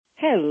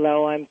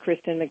Hello, I'm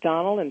Kristen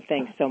McDonald, and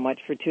thanks so much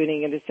for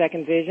tuning into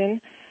Second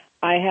Vision.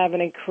 I have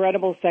an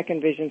incredible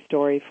Second Vision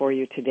story for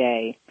you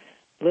today.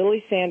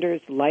 Lily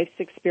Sanders' life's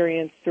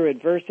experience through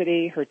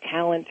adversity, her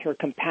talent, her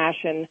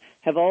compassion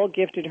have all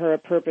gifted her a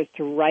purpose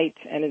to write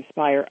and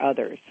inspire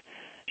others.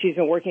 She's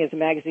been working as a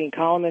magazine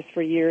columnist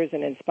for years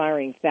and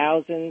inspiring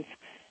thousands.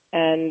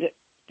 And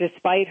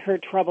despite her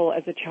trouble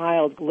as a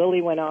child,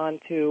 Lily went on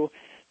to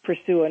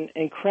pursue an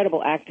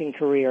incredible acting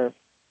career.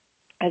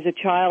 As a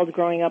child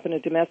growing up in a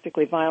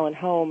domestically violent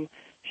home,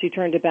 she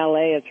turned to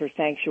ballet as her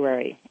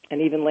sanctuary and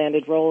even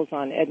landed roles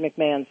on Ed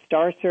McMahon's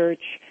Star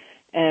Search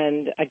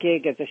and a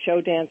gig as a show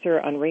dancer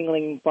on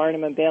Ringling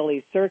Barnum and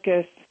Bailey's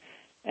Circus,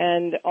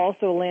 and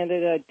also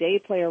landed a day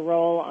player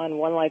role on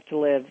One Life to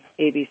Live,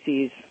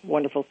 ABC's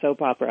wonderful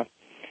soap opera.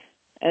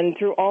 And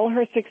through all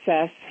her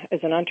success as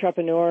an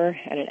entrepreneur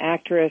and an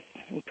actress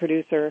and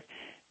producer,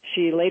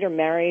 she later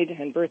married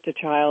and birthed a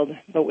child,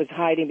 but was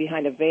hiding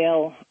behind a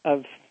veil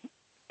of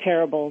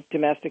terrible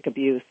domestic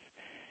abuse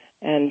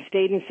and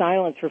stayed in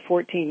silence for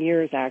 14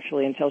 years,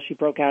 actually, until she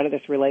broke out of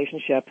this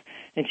relationship.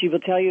 And she will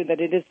tell you that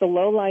it is the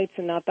lowlights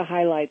and not the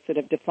highlights that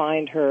have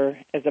defined her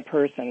as a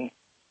person.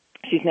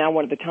 She's now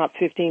one of the top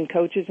 15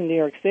 coaches in New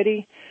York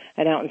City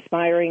and out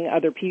inspiring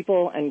other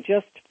people, and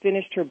just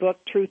finished her book,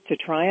 Truth to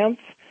Triumph,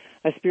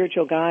 a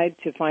spiritual guide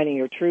to finding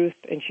your truth.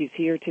 And she's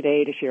here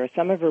today to share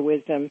some of her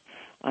wisdom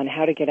on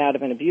how to get out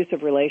of an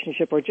abusive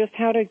relationship, or just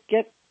how to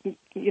get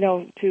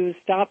to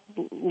stop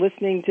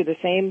listening to the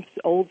same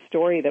old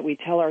story that we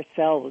tell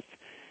ourselves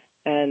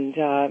and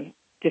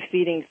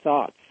defeating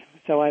thoughts.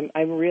 So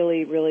I'm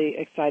really, really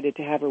excited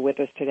to have her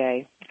with us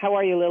today. How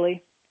are you,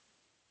 Lily?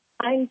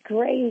 I'm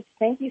great.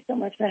 Thank you so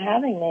much for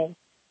having me.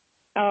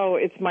 Oh,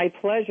 it's my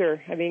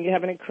pleasure. I mean, you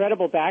have an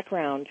incredible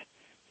background.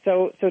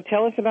 So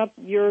tell us about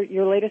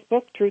your latest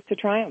book, Truth to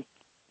Triumph.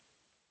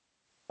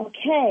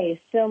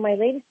 Okay, so my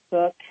latest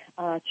book,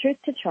 Truth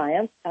to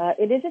Triumph,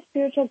 it is a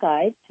spiritual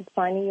guide to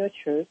finding your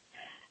truth.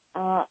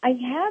 What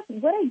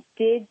I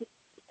did,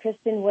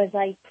 Kristen, was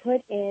I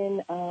put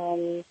in,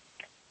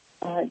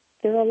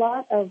 there are a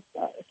lot of,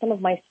 some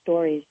of my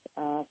stories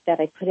that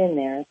I put in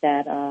there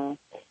that,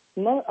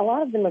 a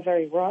lot of them are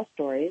very raw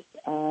stories.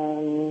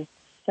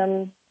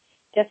 Some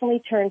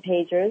definitely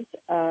page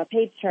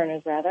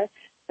turners rather,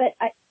 but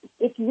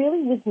it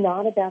really was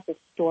not about the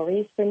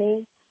stories for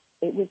me.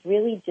 It was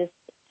really just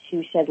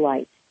to shed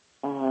light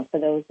for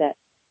those that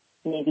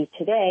maybe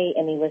today,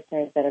 any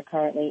listeners that are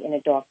currently in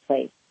a dark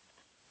place,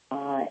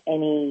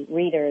 any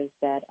readers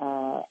that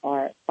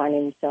are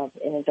finding themselves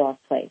in a dark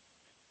place.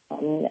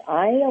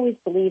 I always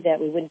believe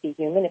that we wouldn't be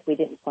human if we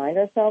didn't find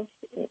ourselves,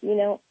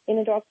 in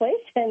a dark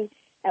place. And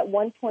at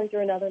one point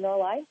or another in our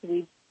lives,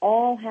 we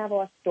all have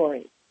our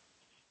stories.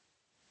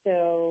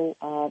 So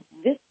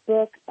this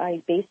book,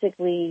 I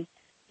basically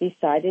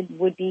decided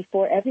would be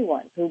for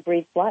everyone who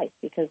breathes life,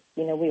 because,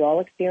 we all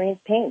experience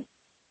pain.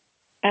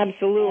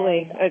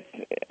 Absolutely.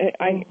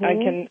 I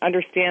can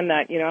understand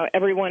that.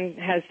 Everyone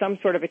has some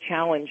sort of a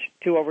challenge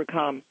to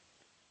overcome.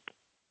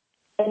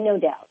 And no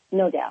doubt.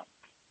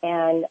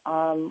 And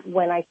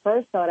when I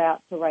first sought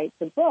out to write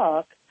the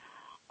book,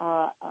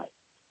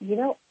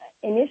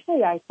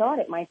 initially I thought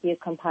it might be a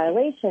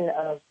compilation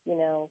of,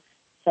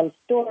 some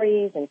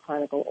stories in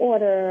chronicle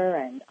order.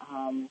 And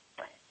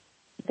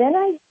then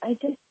I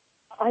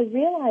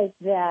realized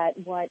that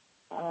what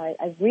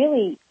I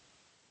really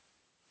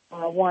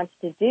wanted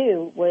to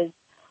do was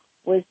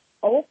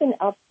open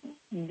up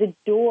the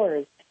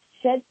doors,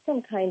 shed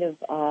some kind of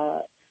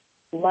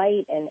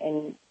light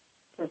and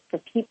for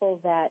people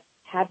that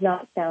have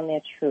not found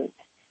their truth.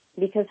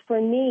 Because for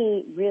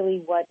me, really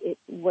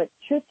what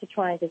Truth to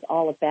Triumph is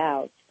all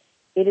about,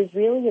 it is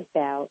really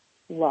about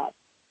love.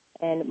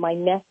 And my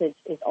message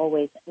is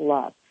always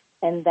love.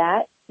 And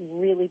that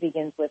really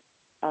begins with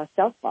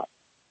self-love.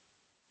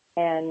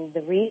 And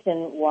the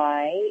reason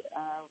why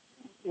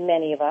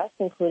many of us,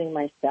 including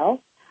myself,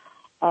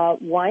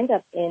 wind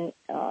up in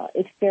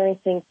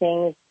experiencing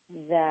things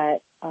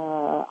that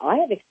I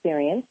have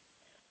experienced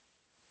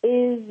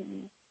is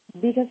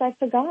because I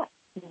forgot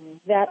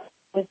that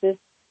was this,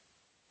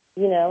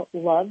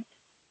 loved,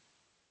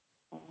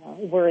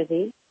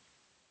 worthy,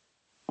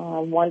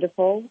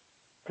 wonderful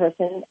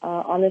person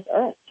on this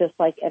earth, just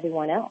like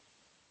everyone else.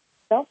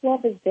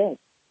 Self-love is big.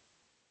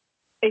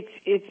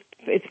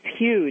 It's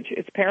huge.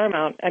 It's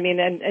paramount. I mean,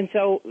 and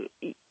so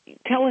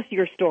tell us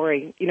your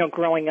story,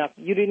 growing up.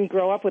 You didn't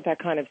grow up with that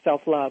kind of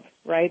self-love,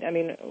 right? I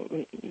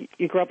mean,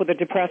 you grew up with a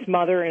depressed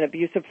mother and an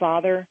abusive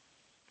father?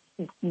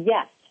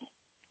 Yes,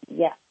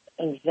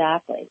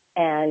 exactly.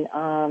 And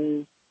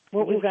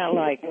what was that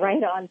like?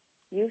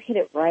 You hit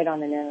it right on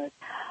the nose.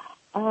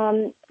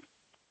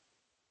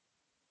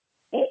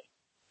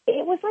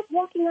 It was like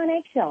walking on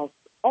eggshells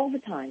all the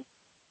time.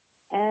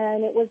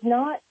 And it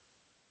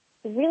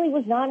really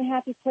was not a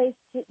happy place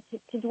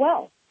to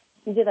dwell.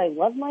 Did I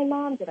love my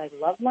mom? Did I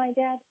love my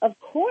dad? Of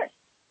course.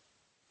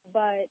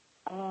 But,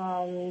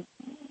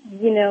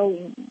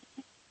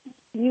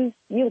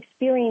 you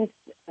experience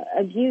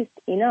abuse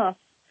enough,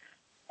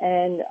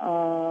 and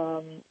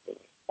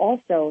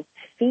also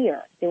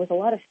fear. There was a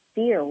lot of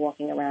fear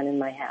walking around in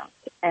my house.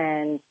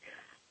 And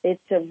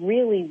it's a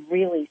really,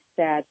 really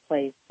sad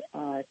place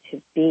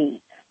to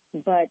be.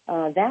 But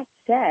that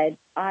said,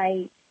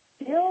 I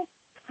still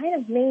kind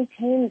of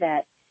maintain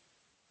that,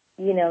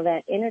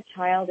 that inner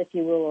child, if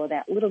you will, or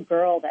that little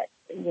girl that,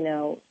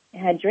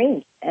 had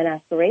dreams and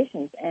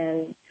aspirations.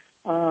 And,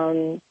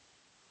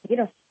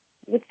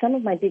 with some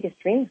of my biggest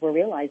dreams were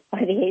realized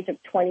by the age of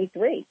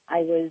 23.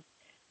 I was,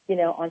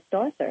 on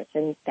Star Search,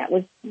 and that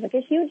was like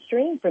a huge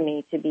dream for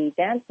me to be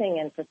dancing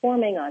and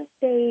performing on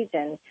stage,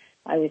 and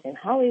I was in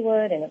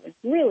Hollywood, and it was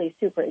really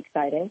super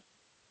exciting.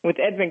 With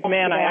Ed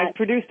McMahon, I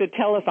produced a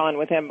telethon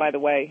with him, by the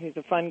way. He's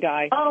a fun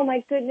guy. Oh,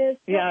 my goodness.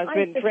 Yeah, I've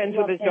been friends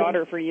with his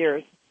daughter for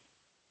years.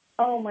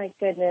 Oh, my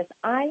goodness.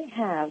 I'm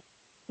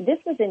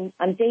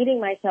dating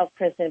myself,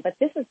 Kristen, but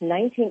this was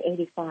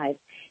 1985,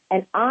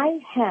 and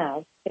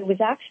it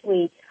was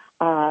actually,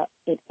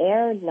 it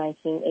aired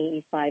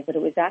 1985, but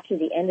it was actually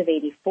the end of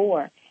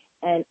 84,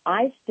 and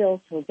I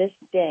still, to this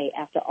day,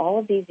 after all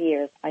of these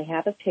years, I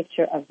have a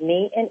picture of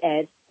me and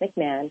Ed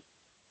McMahon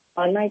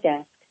on my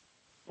desk,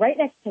 right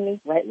next to me,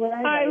 right where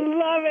I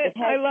love it.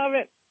 I love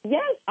it.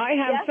 Yes. I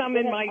have some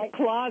in my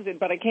closet,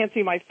 but I can't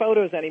see my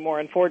photos anymore,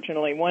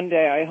 unfortunately. One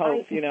day, I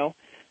hope,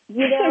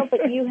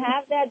 but you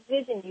have that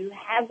vision. You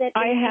have that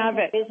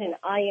vision.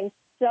 I am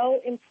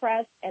so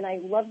impressed, and I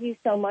love you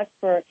so much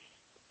for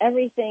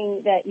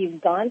everything that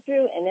you've gone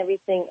through and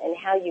everything and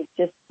how you've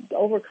just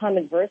overcome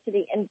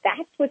adversity. And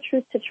that's what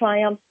Truth to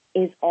Triumph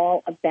is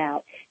all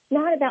about. It's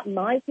not about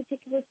my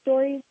particular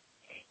stories.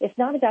 It's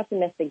not about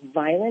domestic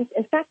violence.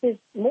 In fact, there's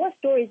more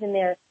stories in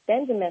there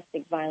than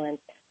domestic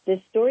violence.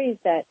 There's stories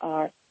that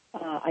are,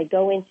 I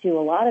go into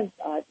a lot of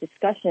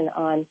discussion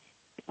on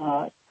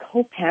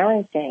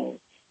co-parenting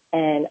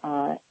and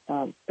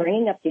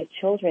bringing up your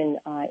children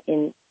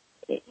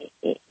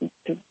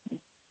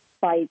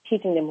by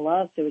teaching them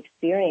love through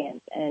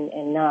experience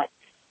and not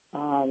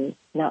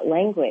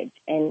language,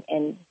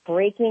 and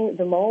breaking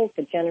the mold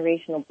for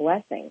generational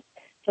blessings.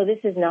 So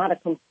this is not a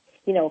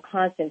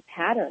constant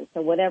pattern.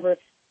 So whatever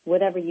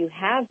you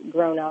have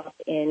grown up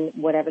in,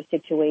 whatever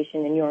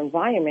situation in your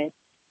environment,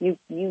 you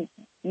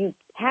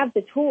have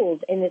the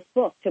tools in this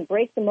book to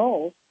break the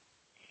mold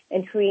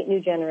and create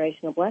new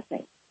generational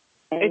blessings.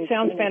 And, it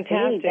sounds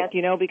fantastic,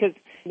 because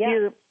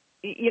you're,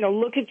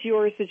 look at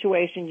your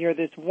situation. You're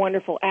this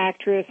wonderful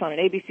actress on an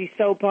ABC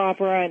soap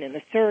opera and in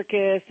the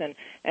circus.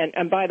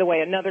 And by the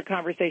way, another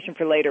conversation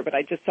for later, but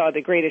I just saw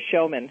The Greatest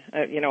Showman.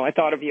 I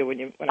thought of you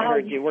when I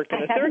heard you worked in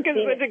the circus.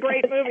 It was a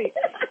great movie.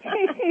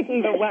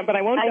 But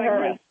I won't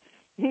digress.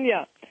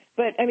 Yeah.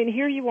 But,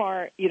 here you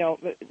are, a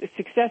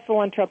successful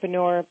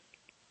entrepreneur,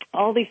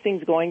 all these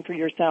things going for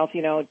yourself,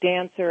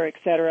 dancer, et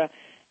cetera.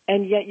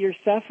 And yet you're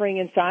suffering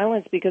in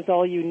silence because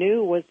all you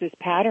knew was this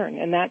pattern.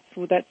 And that's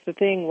the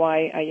thing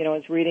why I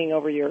was reading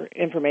over your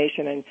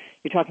information, and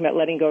you're talking about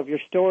letting go of your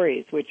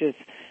stories, which is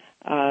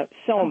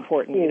so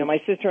important.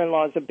 My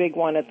sister-in-law is a big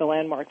one at the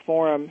Landmark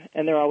Forum,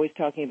 and they're always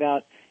talking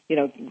about,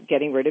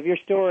 getting rid of your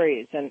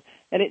stories. And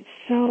it's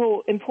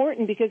so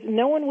important because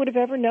no one would have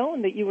ever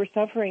known that you were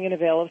suffering in a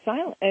veil of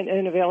silence,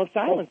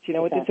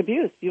 with this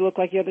abuse. You look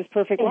like you have this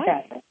perfect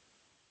life.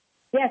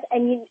 Yes,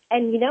 and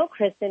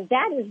Kristen,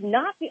 that is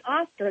not the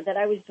Oscar that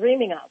I was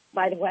dreaming of,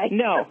 by the way.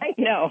 No,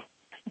 no.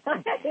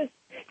 That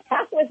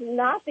was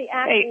not the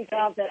acting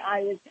job that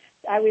I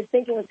was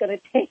thinking was going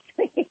to take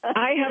me.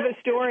 I have a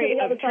story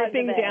of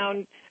tripping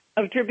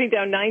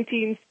down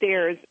 19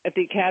 stairs at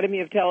the Academy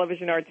of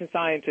Television Arts and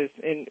Sciences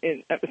in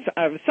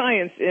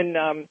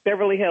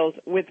Beverly Hills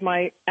with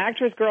my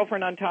actress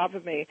girlfriend on top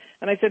of me,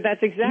 and I said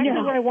that's exactly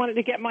where I wanted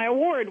to get my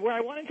award, where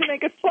I wanted to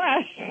make a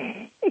splash.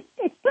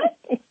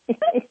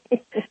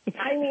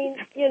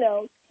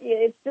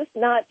 It's just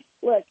not.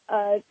 Look,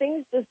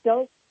 things just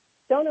don't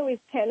always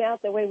pan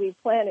out the way we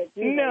plan it.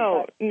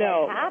 No.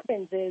 What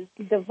happens is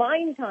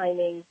divine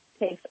timing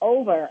takes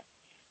over,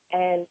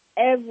 and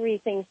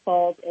everything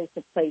falls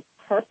into place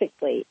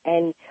perfectly.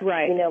 And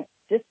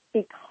just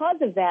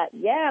because of that,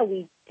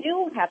 we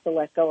do have to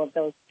let go of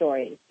those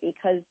stories,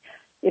 because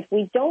if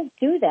we don't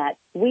do that,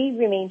 we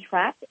remain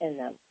trapped in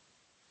them.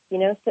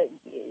 So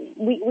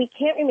we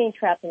can't remain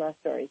trapped in our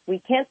stories. We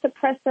can't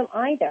suppress them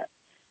either,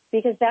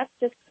 because that's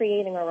just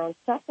creating our own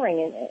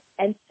suffering.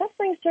 And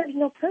suffering serves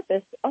no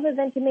purpose other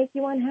than to make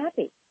you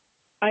unhappy.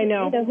 I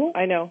know.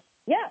 I know.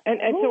 Yeah.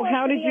 And so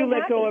how did you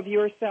let go of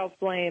your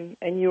self-blame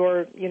and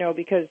your,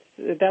 because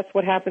that's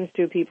what happens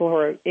to people who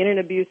are in an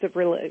abusive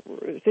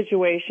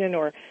situation,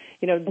 or,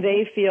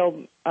 they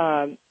feel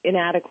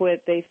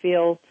inadequate, they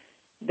feel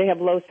they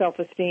have low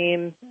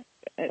self-esteem,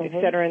 et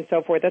cetera, and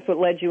so forth. That's what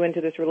led you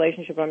into this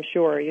relationship, I'm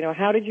sure.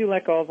 How did you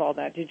let go of all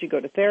that? Did you go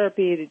to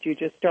therapy? Did you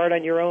just start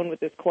on your own with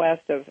this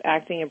quest of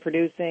acting and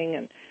producing?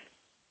 And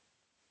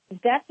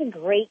that's a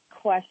great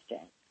question.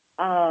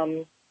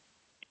 I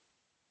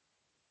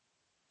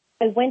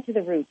went to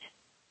the root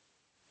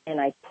and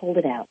I pulled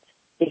it out,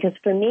 because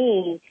for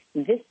me,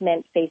 this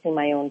meant facing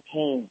my own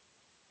pain.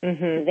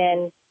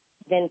 Then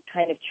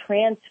kind of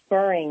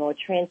transferring or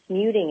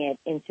transmuting it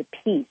into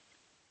peace.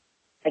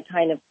 I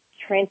kind of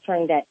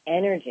transferring that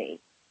energy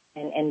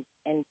and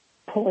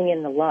pulling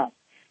in the love.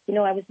 You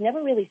know, I was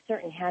never really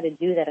certain how to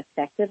do that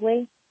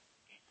effectively.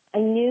 I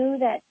knew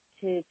that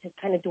to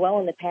kind of dwell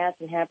in the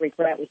past and have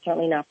regret was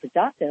certainly not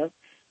productive,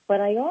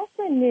 but I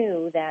also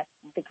knew that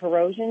the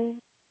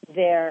corrosion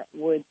there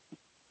would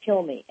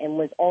kill me and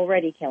was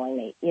already killing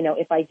me, you know,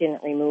 if I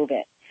didn't remove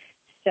it.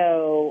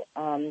 So,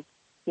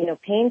 you know,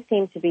 pain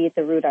seemed to be at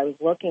the root I was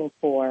looking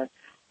for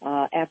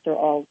after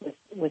all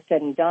was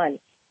said and done.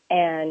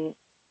 And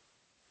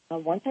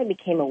once I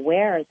became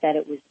aware that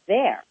it was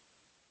there,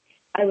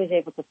 I was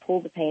able to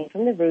pull the pain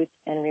from the roots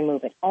and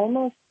remove it.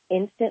 Almost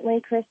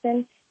instantly,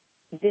 Kristen,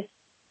 this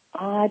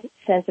odd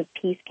sense of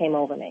peace came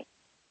over me.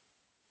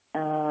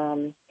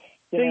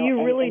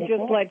 You really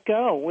just let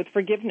go with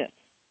forgiveness.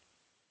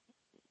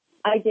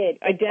 I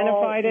did.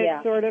 Identified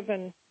it, sort of,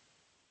 and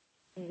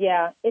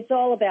it's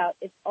all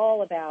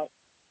about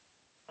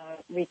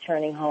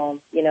returning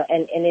home. You know,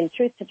 and in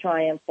Truth to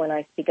Triumph, when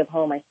I speak of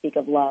home, I speak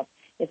of love.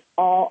 It's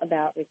all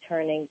about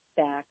returning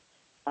back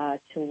to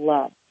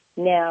love.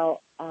 Now,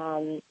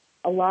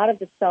 a lot of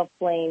the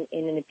self-blame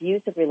in an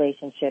abusive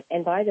relationship,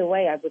 and by the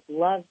way, I would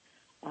love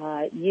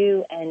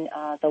you and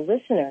the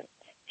listeners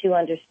to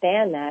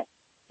understand that,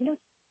 you know,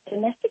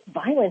 domestic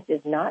violence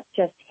is not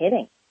just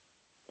hitting,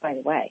 by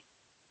the way.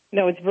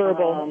 No, it's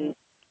verbal.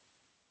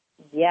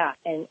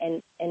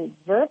 And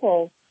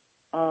verbal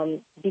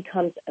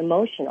becomes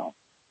emotional.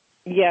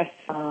 Yes.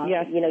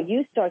 You know,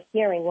 you start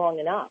hearing long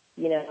enough.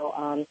 You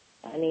know,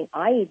 I mean,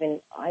 I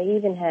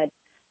even had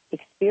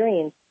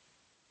experienced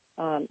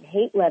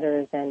hate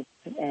letters and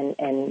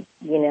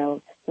you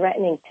know,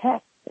 threatening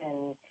texts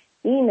and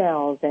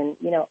emails, and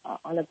you know,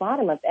 on the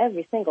bottom of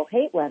every single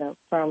hate letter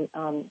from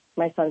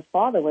my son's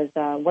father was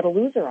what a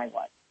loser I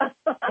was.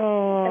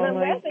 Oh, and I'm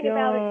laughing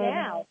about it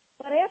now.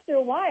 But after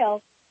a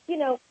while, you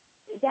know,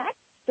 that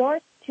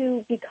starts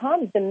to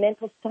become the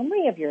mental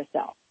summary of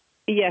yourself.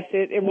 Yes,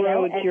 it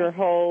erodes your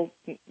whole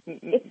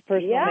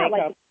personal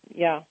makeup.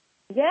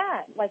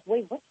 Yeah, like,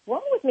 wait, what's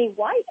wrong with me?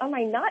 Why am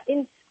I not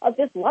in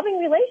this loving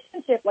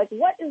relationship? Like,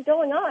 what is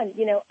going on?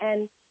 You know,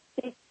 and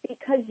it's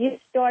because you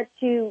start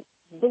to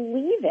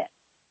believe it.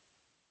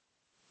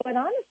 But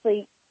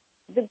honestly,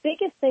 the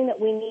biggest thing that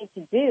we need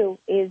to do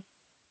is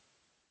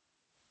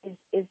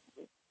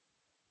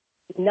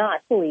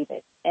not believe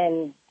it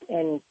and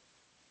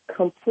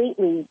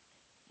completely,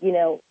 you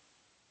know,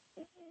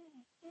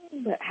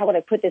 how would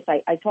I put this?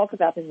 I talk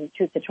about this in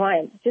Truth to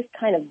Triumph. Just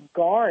kind of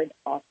guard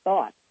our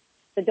thoughts.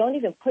 So don't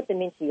even put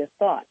them into your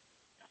thoughts.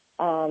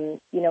 You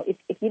know,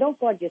 if you don't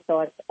guard your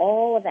thoughts,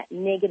 all of that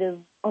negative,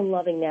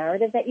 unloving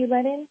narrative that you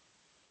let in,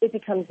 it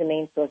becomes the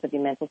main source of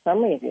your mental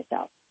summary of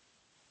yourself.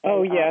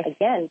 And, yes.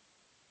 Again,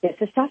 this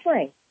is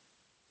suffering.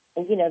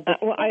 And, you know,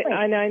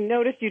 I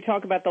noticed you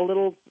talk about the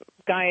little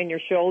guy on your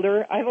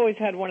shoulder. I've always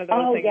had one of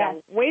those things. Yes.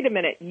 Now, wait a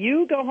minute,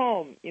 you go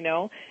home, you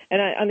know. And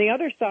on the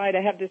other side,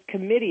 I have this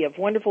committee of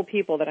wonderful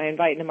people that I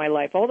invite into my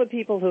life. All the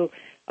people who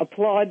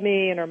applaud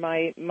me and are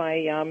my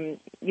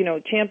you know,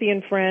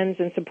 champion friends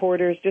and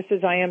supporters, just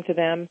as I am to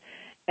them.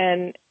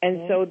 And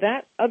so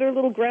that other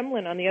little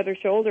gremlin on the other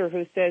shoulder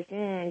who says,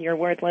 you're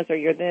worthless, or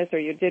you're this, or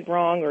you did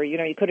wrong, or, you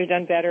know, you could have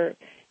done better,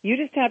 you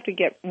just have to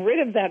get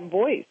rid of that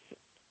voice.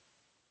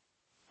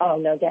 Oh,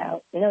 no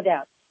doubt. No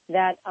doubt.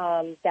 That's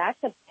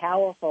a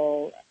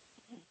powerful,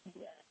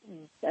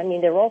 I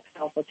mean, they're all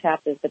powerful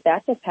chapters, but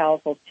that's a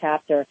powerful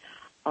chapter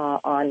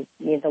on,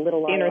 you know, the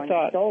little lie on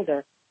your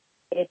shoulder.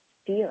 It's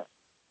fear.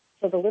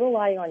 So the little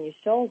lie on your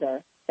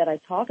shoulder that I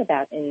talk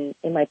about in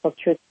my book,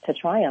 Truth to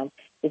Triumph,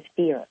 is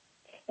fear.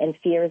 And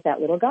fear is that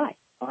little guy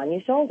on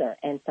your shoulder.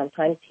 And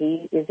sometimes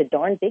he is a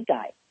darn big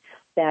guy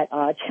that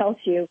tells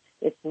you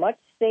it's much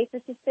safer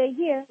to stay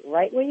here,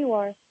 right where you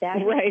are,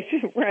 stagnant.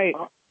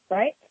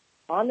 Right?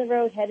 On the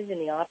road, headed in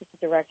the opposite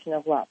direction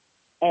of love.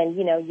 And,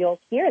 you know, you'll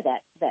hear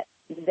that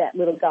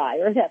little guy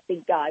or that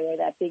big guy or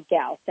that big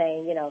gal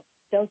saying, you know,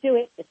 don't do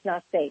it, it's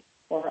not safe.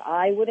 Or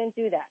I wouldn't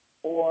do that.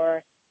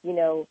 Or, you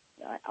know,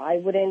 I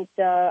wouldn't,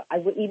 I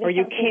would even. Or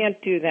you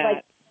can't do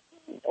that.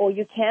 Or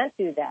you can't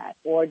do that.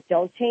 Or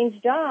don't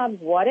change jobs,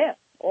 what if?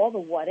 All the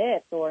what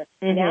ifs. Or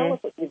now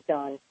look what you've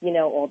done. You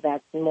know, or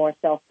that's more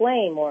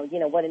self-blame. Or, you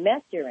know, what a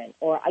mess you're in.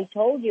 Or I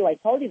told you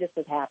this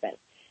would happen.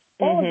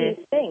 All of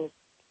these things.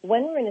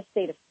 When we're in a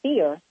state of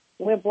fear,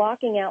 we're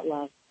blocking out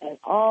love and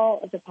all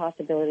of the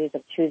possibilities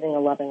of choosing a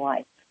loving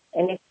life.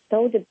 And it's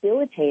so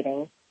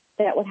debilitating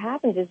that what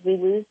happens is we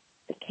lose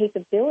the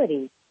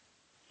capability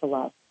to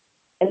love.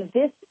 And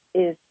this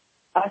is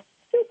a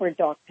super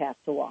dark path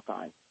to walk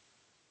on.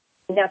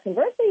 Now,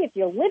 conversely, if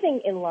you're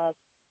living in love,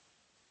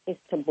 is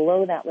to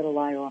blow that little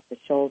lie off the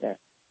shoulder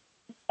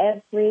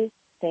every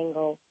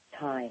single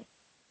time.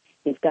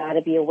 You've got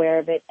to be aware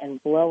of it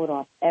and blow it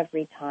off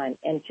every time.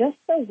 And just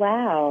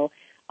allow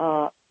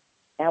our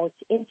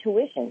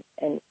intuition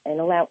and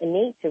allow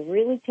innate to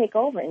really take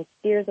over and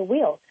steer the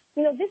wheel.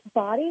 You know, this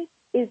body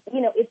is,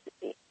 you know,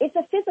 it's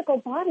a physical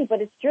body,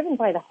 but it's driven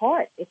by the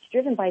heart. It's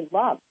driven by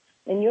love.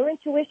 And your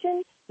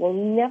intuition will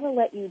never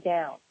let you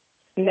down.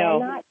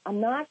 No. I'm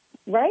not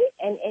right?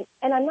 And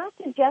I'm not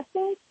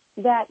suggesting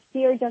that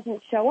fear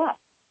doesn't show up.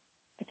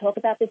 I talk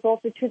about this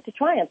also, Truth to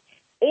Triumph.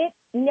 It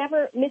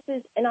never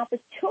misses an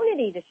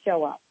opportunity to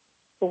show up.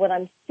 But what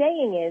I'm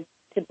saying is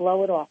to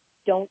blow it off.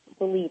 Don't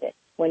believe it.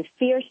 When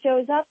fear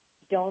shows up,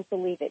 don't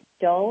believe it.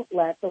 Don't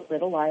let the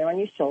little liar on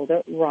your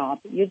shoulder rob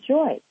your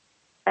joy.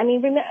 I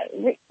mean,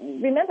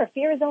 remember,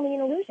 fear is only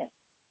an illusion.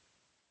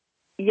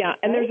 Yeah,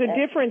 and there's a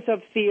difference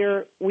of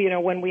fear,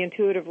 when we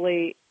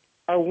intuitively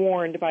are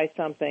warned by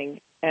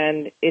something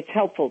and it's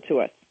helpful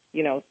to us.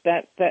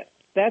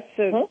 That's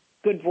a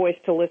good voice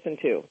to listen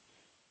to.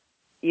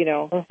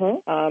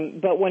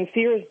 But when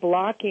fear is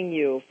blocking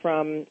you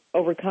from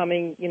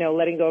overcoming,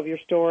 letting go of your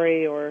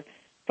story or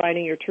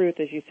finding your truth,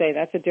 as you say,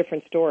 that's a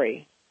different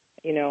story,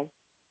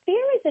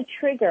 Fear is a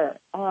trigger.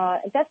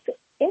 That's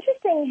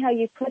interesting how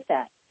you put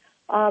that.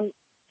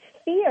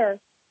 Fear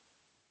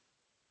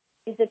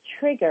is a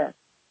trigger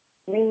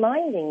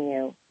reminding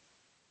you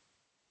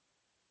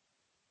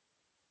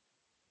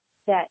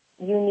that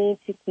you need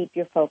to keep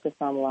your focus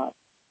on love.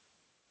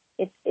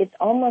 It's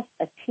almost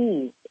a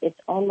tease. It's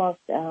almost,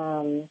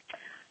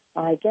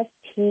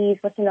 tease,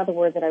 what's another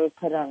word that I would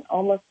put on?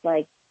 Almost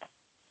like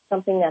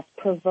something that's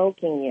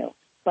provoking you.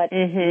 But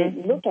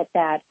look at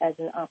that as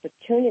an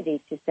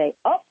opportunity to say,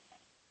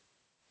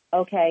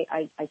 okay,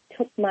 I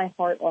took my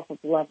heart off of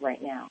love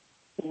right now.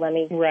 Let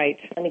me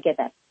get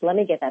that. Let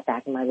me get that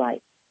back in my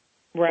life.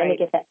 Right. Let me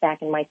get that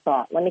back in my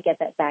thought. Let me get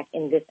that back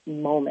in this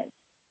moment.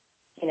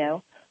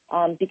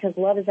 Because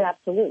love is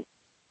absolute.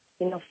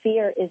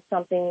 Fear is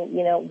something,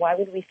 why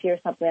would we fear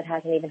something that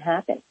hasn't even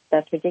happened?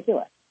 That's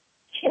ridiculous.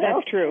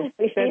 That's true.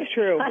 That's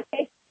true.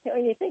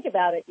 When you think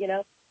about it,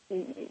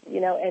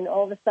 and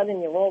all of a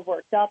sudden you're all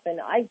worked up.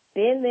 And I've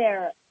been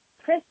there,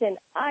 Kristen,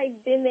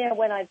 I've been there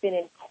when I've been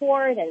in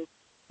court and,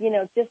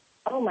 just,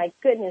 oh my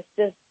goodness,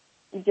 just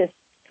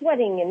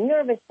sweating and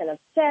nervous and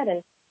upset.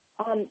 And,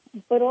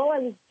 but all I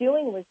was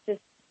doing was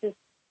just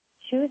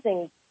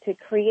choosing to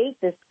create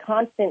this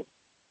constant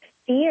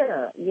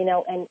fear,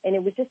 and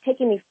it was just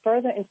taking me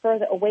further and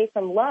further away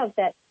from love,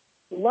 that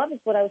love is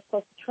what I was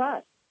supposed to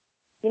trust.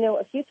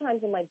 A few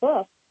times in my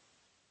book,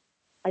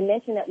 I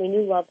mentioned that we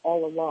knew love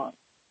all along,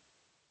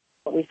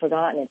 but we've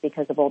forgotten it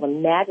because of all the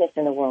madness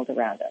in the world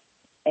around us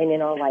and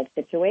in our life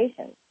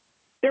situations.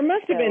 There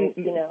must have been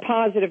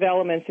positive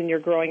elements in your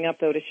growing up,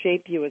 though, to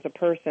shape you as a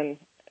person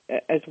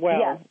as well.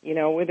 Yes.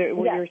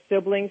 Were your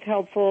siblings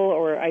helpful,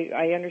 or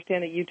I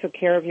understand that you took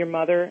care of your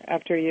mother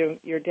after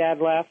your dad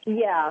left?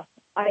 Yeah,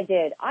 I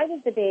did. I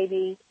was the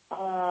baby.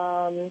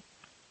 The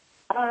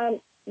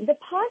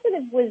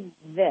positive was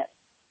this.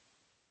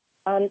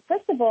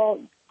 First of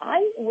all,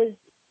 I was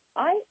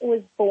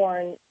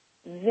born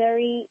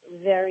very,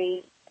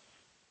 very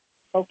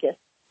focused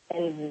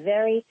and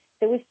there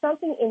was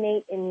something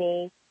innate in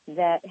me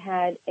that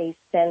had a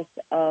sense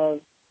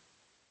of,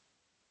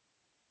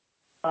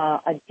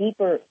 a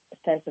deeper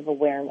sense of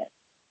awareness.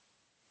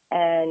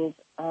 And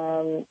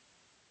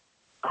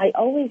I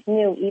always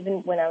knew,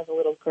 even when I was a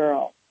little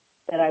girl,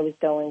 that I was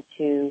going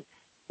to,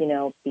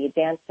 be a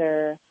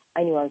dancer.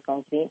 I knew I was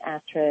going to be an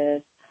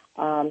actress.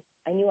 I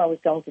knew I was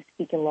going to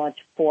speak in large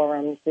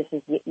forums. This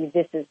is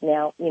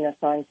now,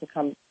 starting to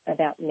come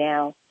about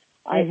now.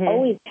 I've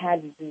always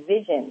had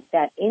vision,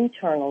 that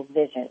internal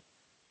vision,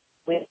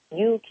 which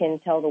you can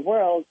tell the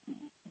world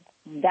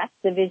that's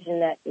the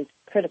vision that is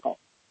critical.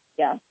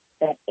 Yeah,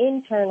 that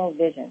internal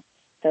vision.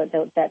 So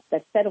that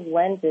set of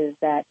lenses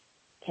that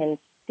can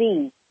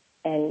see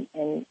and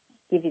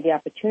give you the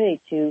opportunity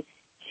to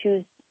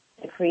choose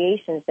the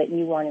creations that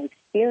you want to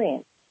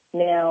experience.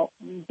 Now,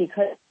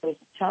 because I was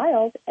a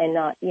child and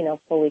not,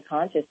 fully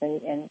conscious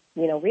and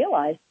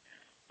realized,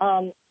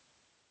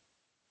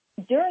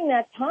 during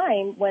that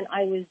time when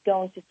I was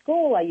going to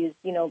school, I used,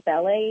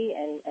 ballet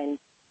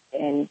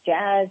and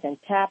jazz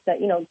and tap,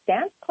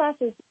 dance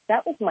classes.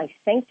 That was my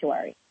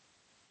sanctuary.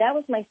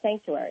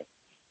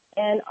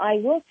 And I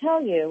will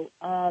tell you,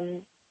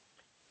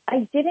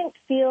 I didn't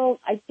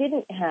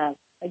have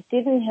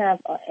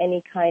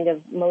any kind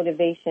of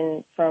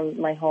motivation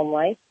from my home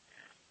life.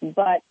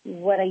 But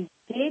what I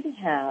did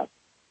have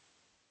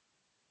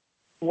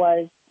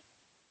was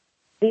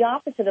the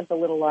opposite of the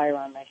little liar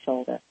on my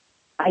shoulder.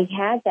 I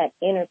had that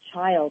inner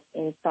child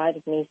inside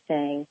of me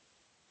saying,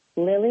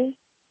 Lily,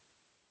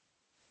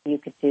 you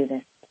could do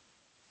this.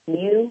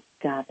 You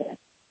got this.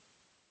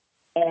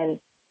 And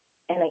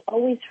I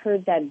always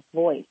heard that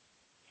voice.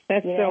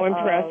 That's so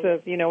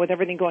impressive, with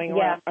everything going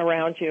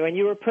around you. And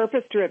you were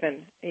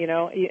purpose-driven, I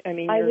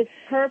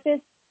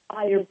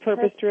was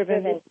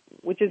purpose-driven,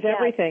 which is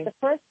everything.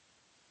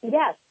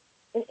 Yes.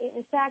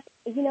 In fact,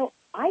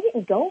 I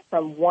didn't go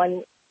from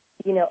one,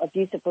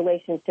 abusive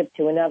relationship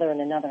to another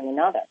and another and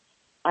another.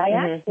 I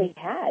actually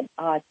had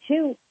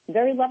two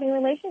very loving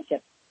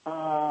relationships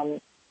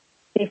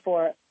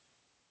before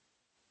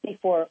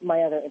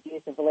my other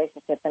abusive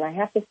relationship. And I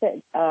have to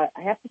say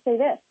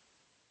this.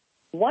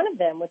 One of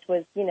them, which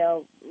was,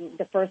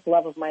 the first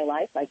love of my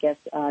life, I guess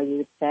you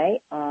would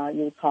say,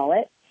 you would call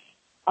it,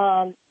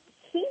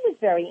 he was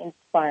very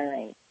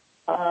inspiring.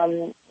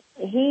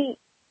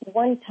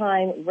 one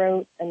time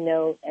wrote a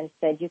note and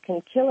said, "You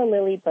can kill a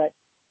lily, but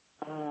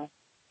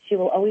she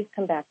will always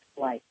come back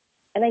to life."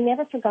 And I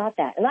never forgot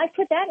that. And I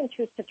put that in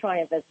Truth to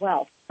Triumph as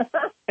well.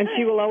 And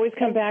she will always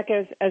come back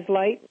as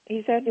light,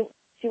 he said?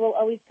 She will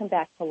always come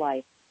back to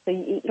life. So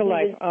to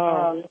life.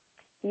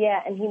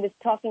 Yeah, and he was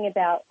talking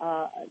about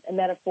a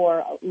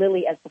metaphor,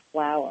 lily as the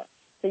flower.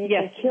 So you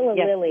can kill a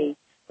lily,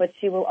 but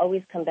she will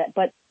always come back.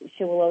 But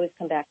she will always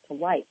come back to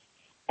life,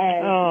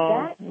 and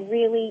that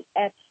really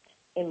etched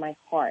in my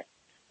heart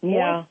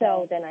more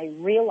so than I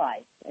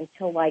realized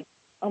until, like,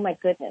 oh my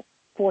goodness,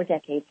 4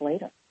 decades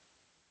later.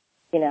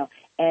 You know,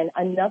 and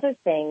another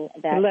thing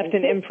that left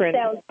an imprint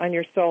on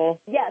your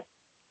soul. Yes,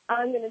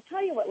 I'm going to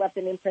tell you what left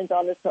an imprint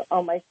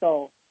on my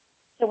soul.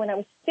 So when I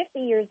was 50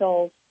 years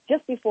old,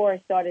 just before I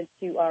started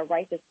to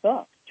write this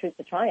book, Truth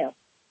to Triumph,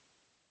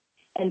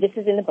 and this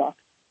is in the book,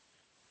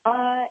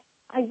 I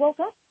woke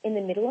up in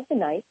the middle of the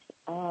night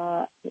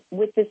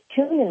with this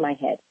tune in my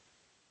head.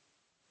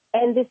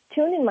 And this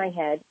tune in my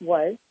head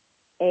was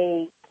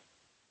a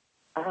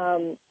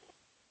tune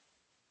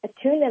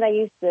that I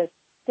used to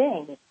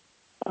sing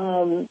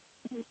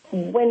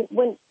when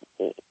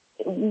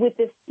with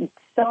this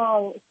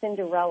song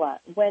Cinderella.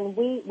 When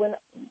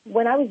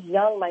I was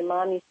young, my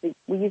mom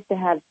we used to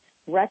have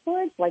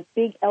records, like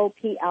big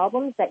LP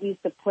albums that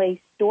used to play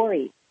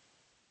stories,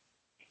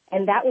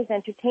 and that was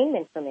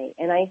entertainment for me.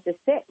 And I used to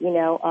sit,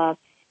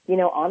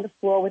 on the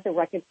floor with a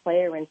record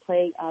player and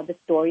play the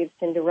story of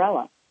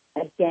Cinderella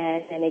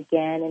again and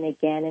again and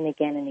again and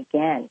again and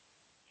again.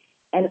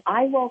 And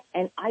I woke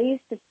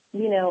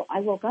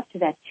up to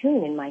that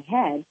tune in my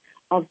head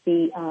of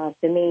the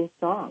main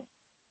song,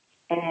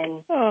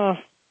 and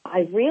I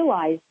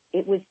realized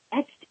it was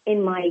etched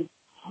in my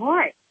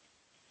heart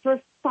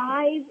for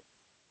 5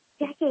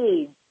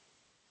 decades,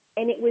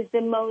 and it was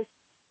the most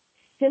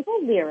simple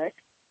lyric,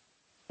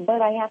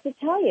 but I have to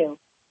tell you,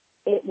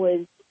 it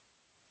was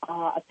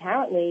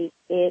apparently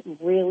it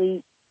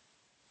really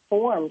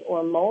formed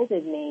or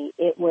molded me.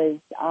 It was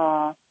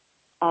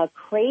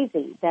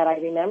crazy that I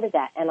remember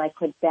that, and I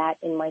put that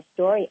in my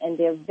story. And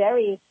they're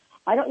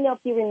I don't know if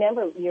you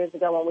remember years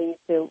ago when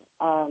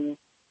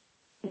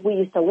we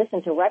used to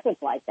listen to records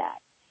like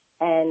that,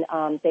 and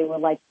they were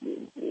like,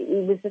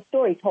 it was a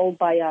story told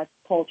by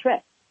Paul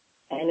Tripp,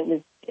 and it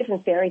was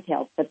different fairy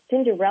tales, but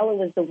Cinderella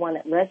was the one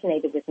that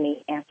resonated with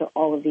me after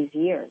all of these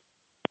years.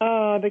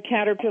 Oh, the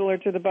caterpillar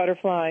to the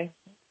butterfly.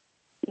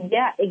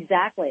 Yeah,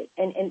 exactly.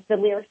 And the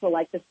lyrics were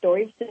like, the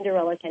story of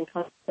Cinderella can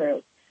come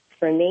true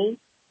for me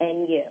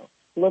and you.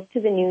 Look to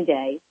the new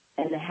day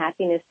and the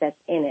happiness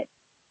that's in it.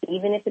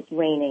 Even if it's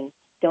raining,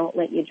 don't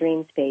let your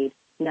dreams fade,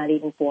 not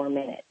even for a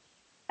minute.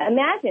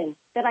 Imagine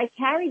that I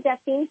carried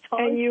that theme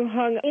song. And you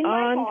hung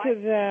on to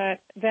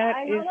that.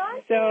 That is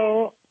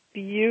so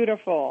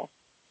beautiful.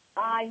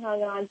 I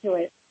hung on to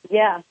it.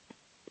 Yeah.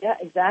 Yeah,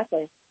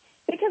 exactly.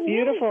 Because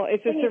beautiful. Really,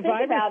 it's a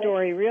survivor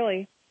story,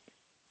 really.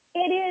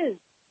 It is.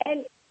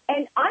 And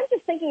I'm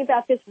just thinking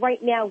about this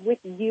right now with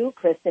you,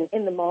 Kristen,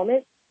 in the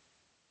moment.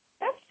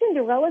 That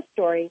Cinderella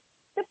story,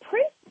 the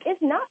prince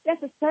is not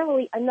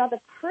necessarily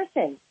another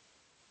person.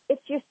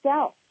 It's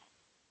yourself.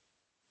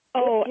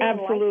 Oh,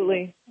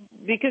 absolutely.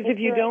 Because if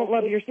you don't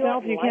love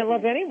yourself, you can't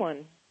love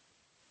anyone.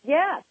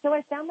 Yeah, so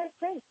I found my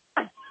prince.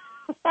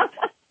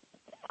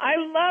 I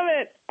love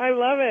it. I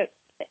love it.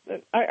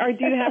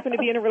 Do you happen to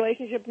be in a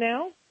relationship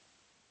now?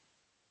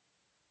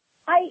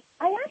 I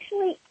am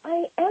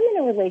in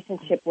a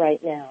relationship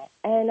right now,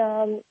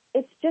 and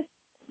it's just,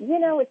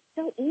 it's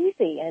so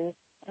easy, and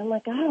I'm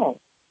like, oh,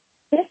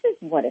 this is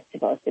what it's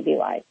supposed to be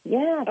like.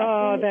 Yeah.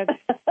 That's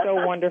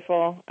so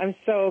wonderful. I'm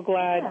so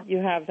glad you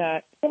have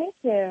that. Thank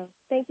you.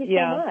 Thank you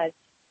so much.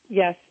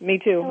 Yes, me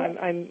too.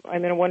 I'm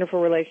in a wonderful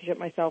relationship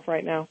myself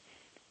right now.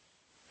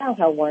 Oh,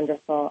 how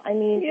wonderful. I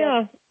mean,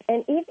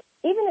 and even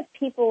if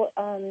people,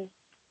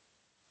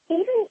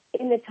 even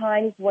in the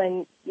times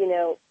when,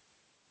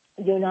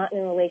 you're not in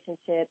a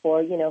relationship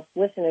or,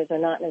 listeners are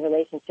not in a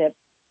relationship,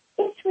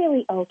 it's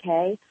really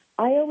okay.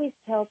 I always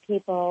tell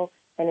people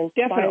and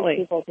inspire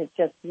people to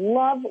just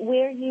love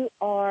where you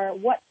are,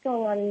 what's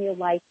going on in your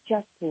life,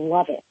 just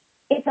love it.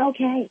 It's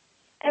okay.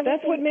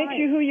 That's what makes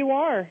you who you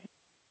are.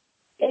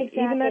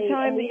 Exactly. Even that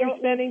time that you're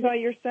spending by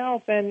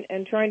yourself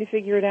and trying to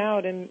figure it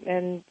out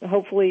and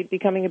hopefully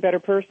becoming a better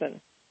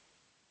person.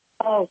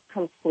 Oh,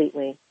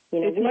 completely.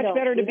 It's much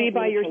better to be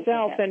by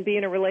yourself than be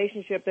in a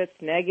relationship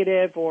that's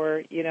negative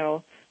or,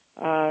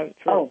 all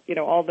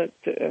the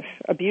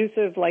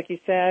abusive, like you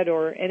said,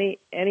 or any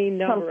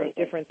number of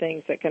different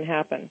things that can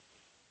happen.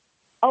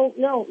 Oh,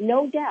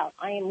 no doubt.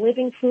 I am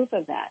living proof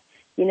of that.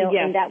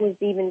 And that was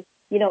even,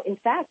 in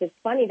fact, it's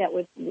funny that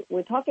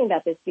we're talking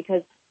about this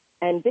because,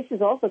 and this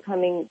is also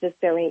coming just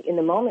very in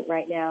the moment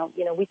right now,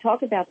 we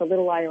talk about the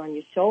little liar on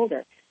your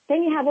shoulder.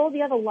 Then you have all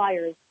the other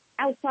liars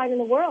outside in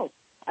the world.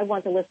 I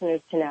want the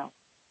listeners to know.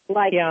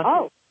 Like,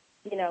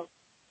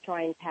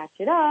 try and patch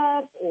it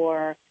up,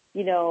 or,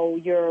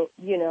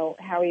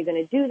 how are you going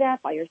to do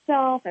that by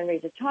yourself and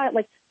raise a child?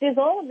 Like, there's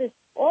all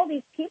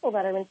these people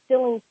that are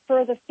instilling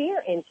further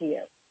fear into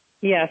you.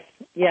 Yes,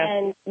 yes.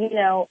 And,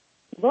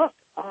 look,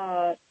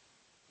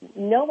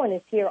 no one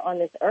is here on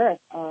this earth,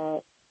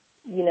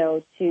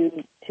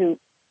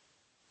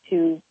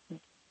 to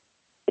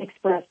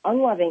express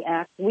unloving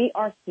acts. We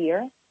are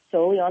here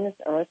solely on this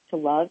earth to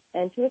love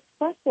and to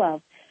express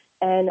love.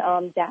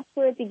 And that's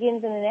where it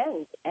begins and it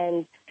ends.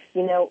 And,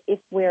 if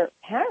we're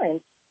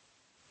parents,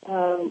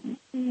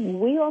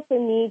 we also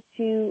need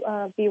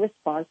to be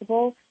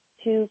responsible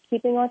to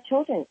keeping our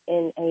children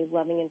in a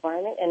loving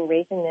environment and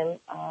raising them,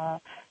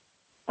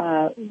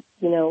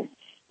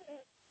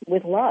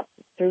 with love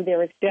through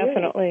their experience.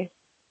 Definitely.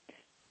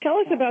 Tell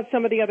us about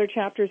some of the other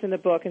chapters in the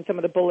book and some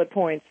of the bullet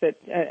points that,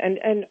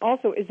 and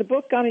also, is the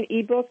book on an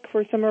ebook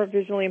for some of our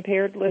visually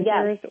impaired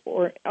listeners? Yes.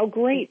 Or oh,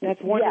 great,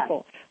 that's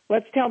wonderful. Yes.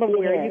 Let's tell them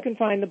where you can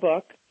find the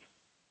book.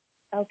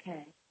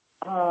 Okay,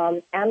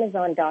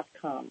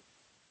 Amazon.com.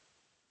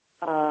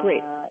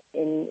 Great.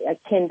 In a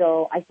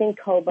Kindle, I think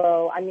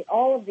Kobo. I mean,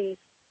 all of the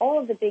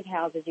big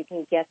houses you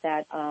can get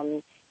that.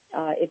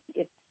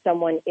 If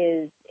someone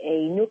is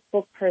a Nook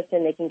book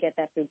person, they can get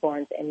that through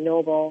Barnes and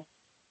Noble.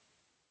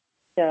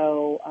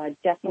 So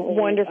definitely,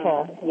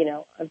 wonderful.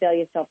 Avail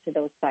yourself to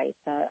those sites.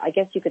 I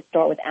guess you could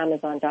start with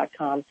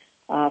Amazon.com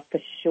for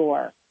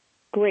sure.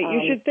 Great.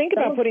 You should think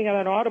about putting it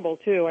on Audible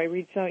too. I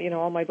read some,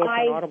 all my books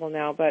on Audible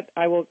now, but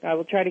I will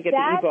try to get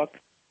the ebook.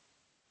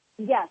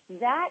 Yes,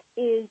 that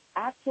is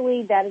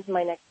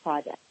my next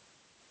project.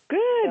 Good.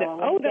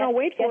 So then I'll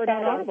wait for it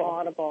on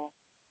Audible.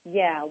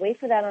 Yeah, wait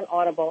for that on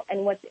Audible.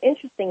 And what's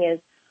interesting is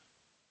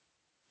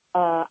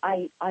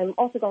I'm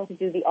also going to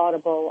do the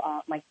Audible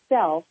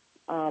myself,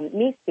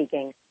 me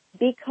speaking,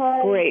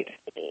 because Great.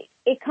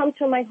 It comes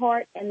from my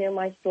heart and they're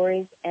my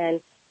stories,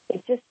 and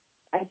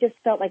I just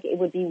felt like it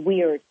would be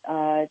weird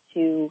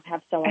to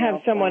have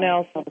someone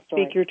else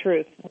speak your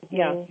truth. Mm-hmm.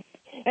 Yeah.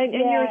 And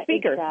you're a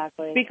speaker,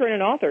 speaker and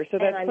an author, so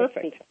that's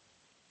perfect.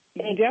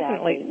 Exactly.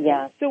 Definitely.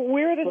 Yeah. So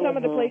where are some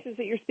of the places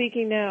that you're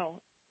speaking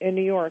now in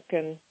New York?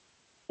 And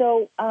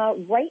so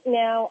right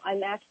now I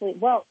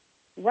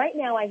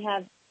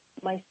have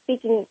my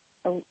speaking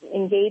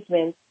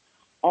engagements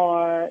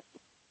are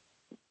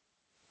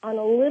on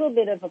a little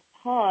bit of a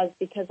pause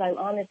because I'm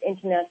on this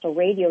international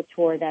radio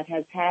tour that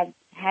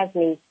has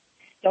me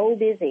so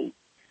busy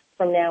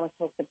from now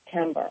until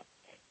September.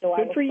 So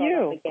good for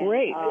you.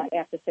 Great.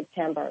 After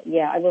September.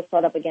 Yeah, I will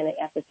start up again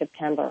after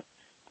September.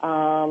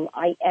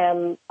 I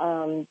am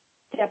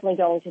definitely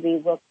going to be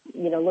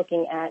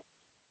looking at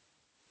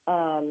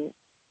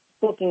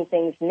booking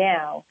things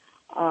now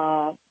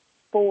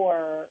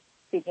for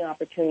speaking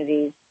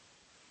opportunities,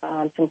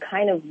 some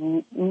kind of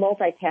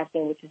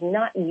multitasking, which is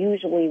not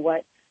usually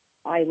what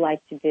I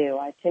like to do.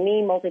 To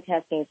me,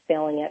 multitasking is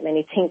failing at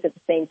many things at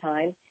the same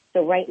time.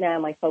 So right now,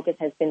 my focus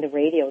has been the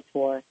radio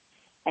tour.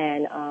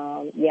 And,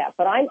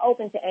 but I'm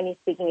open to any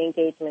speaking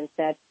engagements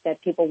that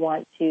people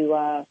want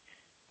to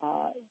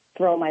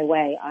throw my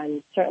way.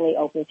 I'm certainly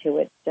open to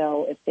it.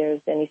 So if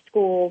there's any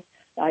schools,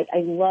 I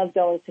love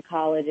going to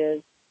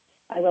colleges.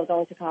 I love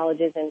going to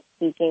colleges and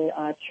speaking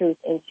truth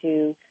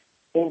into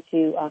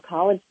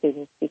college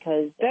students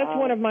because that's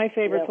one of my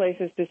favorite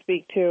places to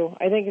speak to.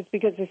 I think it's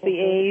because it's the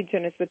age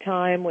and it's the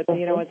time with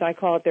as I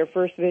call it, their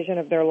first vision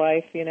of their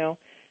life.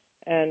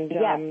 And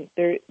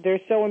they're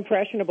so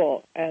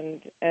impressionable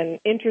and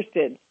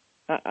interested.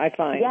 I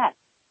find.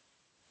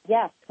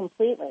 Yes,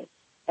 completely.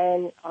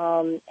 And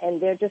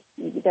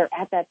they're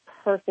at that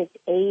perfect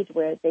age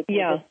where they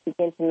can just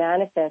begin to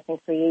manifest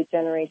and create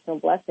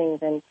generational blessings.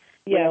 And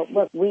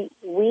look, we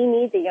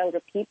need the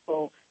younger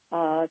people.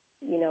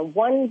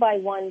 One by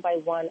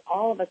one,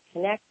 all of us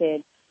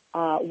connected,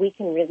 we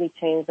can really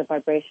change the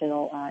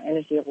vibrational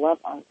energy of love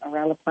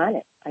around the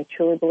planet. I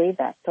truly believe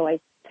that. So I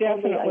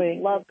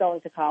love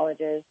going to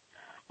colleges.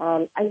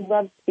 I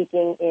love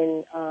speaking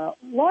in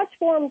large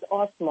forums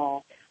or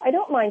small. I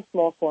don't mind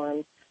small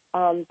forums,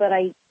 but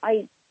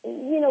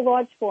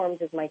large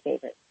forums is my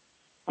favorite.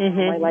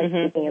 I like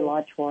speaking in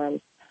large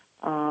forums.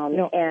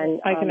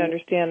 And I can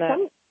understand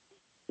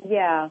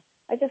that.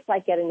 I just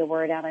like getting the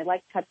word out. I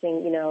like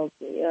touching,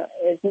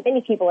 as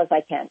many people as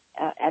I can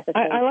at the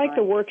same time. I like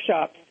the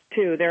workshops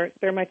too.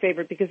 They're my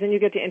favorite because then you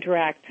get to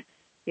interact,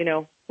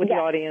 with the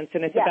audience,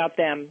 and it's about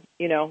them,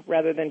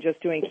 rather than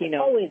just doing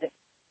keynotes. Always.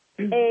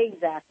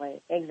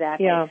 Exactly.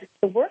 Yeah.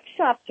 The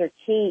workshops are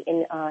key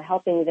in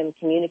helping them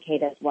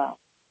communicate as well.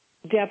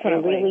 Definitely.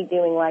 And really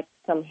doing like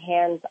some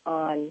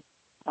hands-on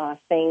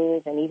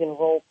things and even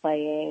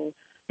role-playing.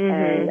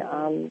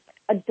 And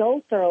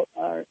adults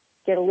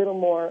get a little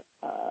more,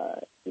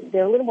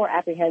 they're a little more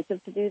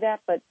apprehensive to do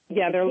that, but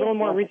they're a little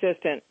more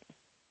resistant.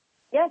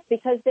 Yes,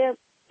 because they're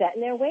set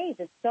in their ways.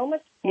 It's so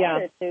much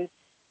harder to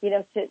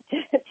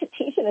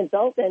teach an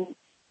adult than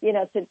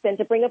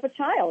to bring up a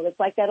child. It's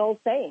like that old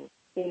saying,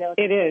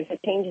 it is to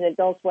change an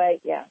adult's way.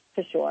 Yeah,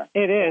 for sure.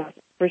 It is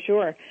for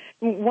sure.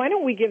 Why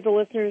don't we give the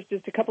listeners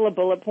just a couple of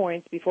bullet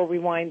points before we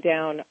wind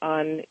down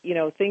on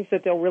things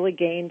that they'll really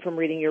gain from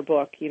reading your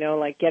book?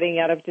 Like getting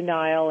out of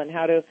denial and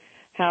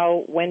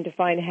when to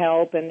find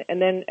help, and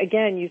then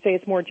again, you say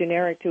it's more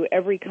generic to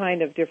every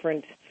kind of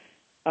different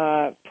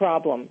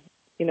problem,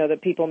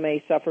 that people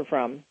may suffer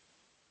from.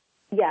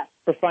 Yes.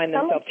 or find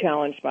themselves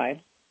challenged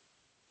by.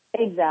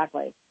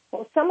 Exactly.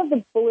 Well, some of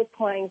the bullet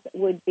points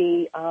would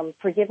be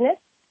forgiveness,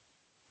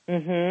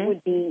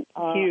 would be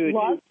huge.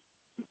 love.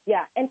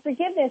 Yeah, and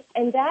forgiveness,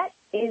 and that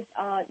is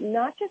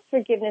not just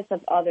forgiveness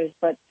of others,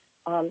 but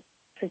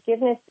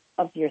forgiveness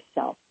of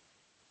yourself.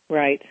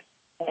 Right.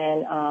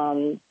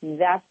 And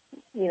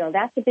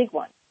that's a big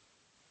one.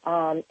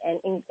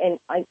 And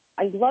I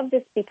love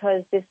this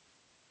because this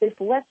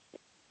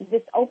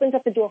opens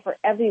up the door for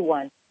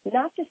everyone,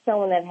 not just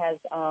someone that has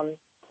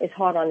is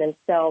hard on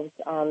themselves,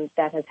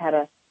 that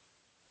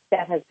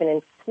has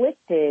been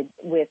inflicted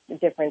with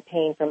different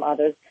pain from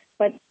others,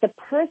 but the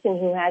person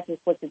who has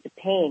inflicted the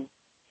pain.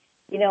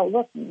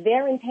 Look,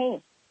 they're in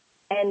pain,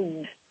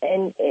 and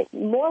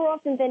more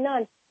often than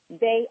not,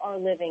 they are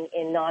living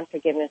in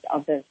non-forgiveness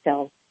of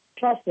themselves.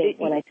 Trust me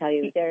when I tell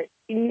you, they're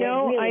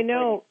really I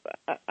know.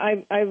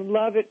 I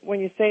love it when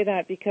you say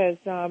that because,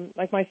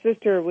 like my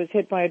sister was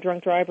hit by a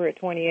drunk driver at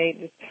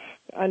 28,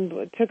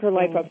 took her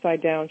life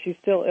upside down. She's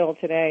still ill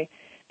today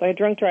by a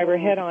drunk driver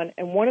head on.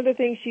 And one of the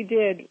things she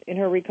did in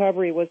her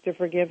recovery was to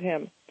forgive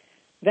him.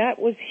 That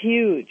was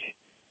huge,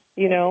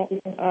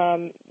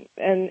 and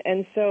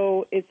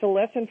so it's a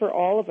lesson for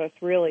all of us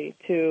really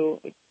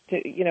to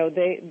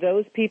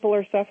those people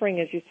are suffering,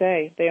 as you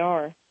say, they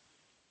are.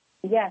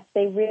 Yes,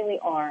 they really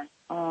are.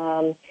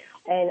 And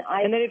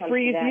then it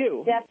frees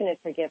you. Definite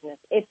forgiveness.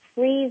 It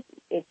frees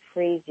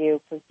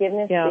you.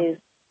 Forgiveness is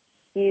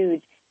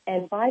huge.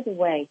 And by the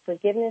way,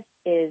 forgiveness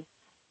is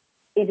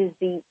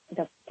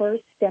the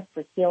first step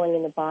for healing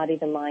in the body,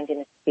 the mind,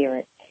 and the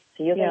spirit.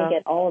 So you're going to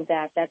get all of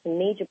that. That's a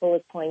major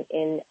bullet point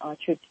in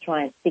Truth to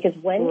Triumph. Because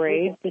when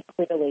we can see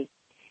clearly,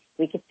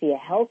 we can see a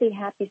healthy,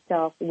 happy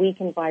self. We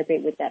can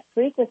vibrate with that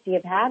frequency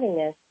of having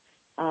this.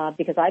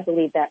 Because I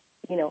believe that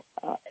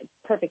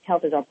perfect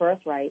health is our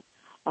birthright.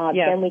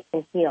 Then we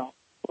can heal.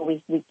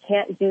 We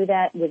can't do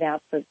that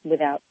without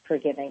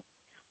forgiving.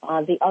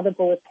 The other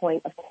bullet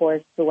point, of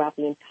course, throughout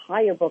the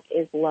entire book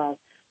is love.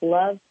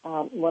 Love,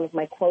 one of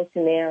my quotes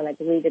in there, and I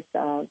believe it's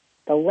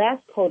the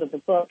last quote of the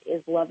book,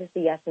 is love is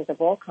the essence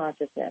of all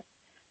consciousness.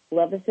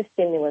 Love is the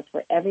stimulus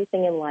for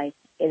everything in life.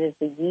 It is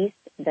the yeast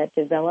that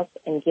develops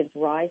and gives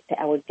rise to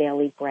our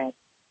daily bread.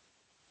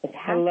 It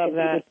has to be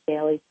a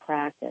daily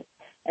practice.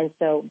 And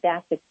so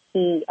that's the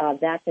key.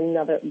 That's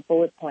another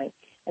bullet point.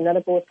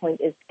 Another bullet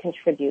point is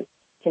contribute.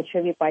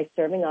 Contribute by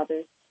serving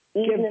others.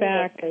 Give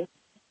back.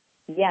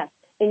 Yes.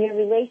 In your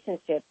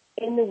relationships,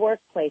 in the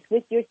workplace,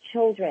 with your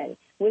children,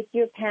 with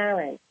your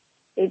parents.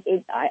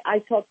 I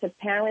talk to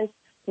parents,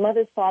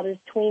 mothers, fathers,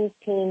 tweens,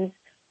 teens,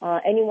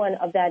 anyone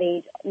of that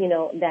age,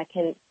 that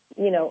can,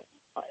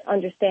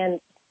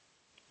 understand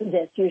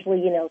this,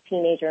 usually,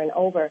 teenager and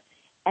over.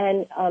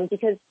 And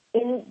because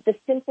in the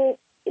simple,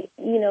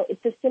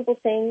 it's the simple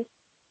things,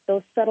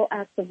 those subtle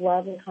acts of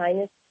love and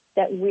kindness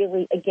that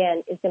really,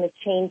 again, is going to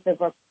change that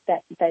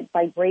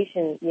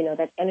vibration,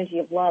 that energy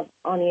of love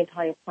on the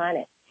entire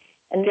planet.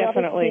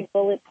 Another key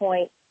bullet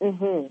point.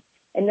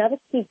 Another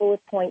key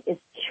bullet point is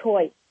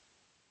choice,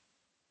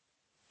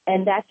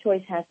 and that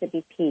choice has to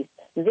be peace.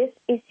 This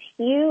is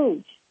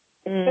huge,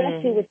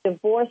 especially with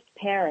divorced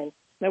parents.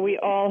 That we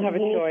all have a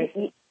choice.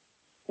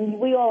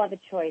 We all have a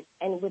choice,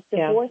 and with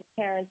divorced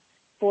parents,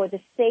 for the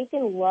sake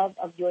and love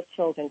of your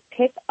children,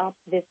 pick up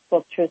this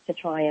book, Truth to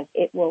Triumph.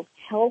 It will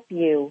help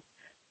you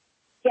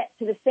get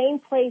to the same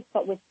place,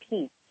 but with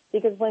peace.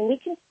 Because when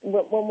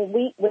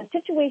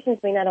situations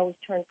may not always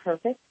turn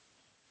perfect,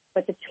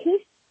 but the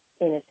peace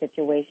in a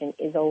situation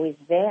is always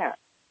there.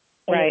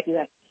 And if you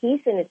have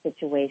peace in a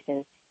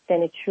situation,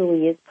 then it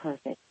truly is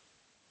perfect.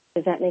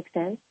 Does that make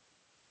sense?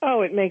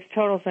 Oh, it makes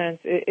total sense.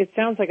 It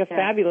sounds like a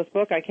fabulous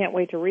book. I can't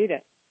wait to read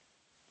it.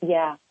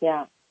 Yeah.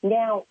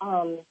 Now,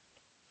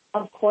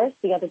 of course,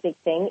 the other big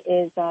thing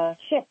is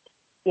shift.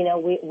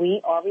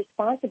 We are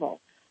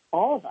responsible,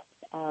 all of us,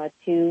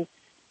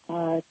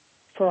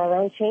 for our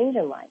own change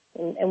in life.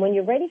 And when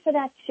you're ready for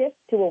that shift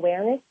to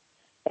awareness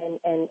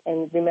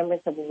and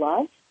remembrance of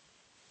love,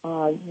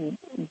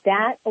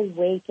 that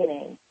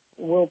awakening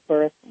will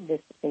birth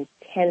this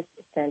intense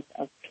sense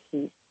of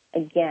peace.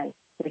 Again,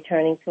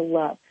 returning to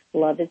love.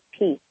 Love is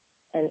peace,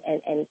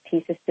 and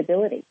peace is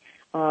stability.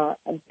 A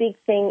big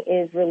thing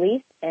is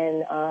release,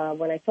 and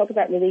when I talk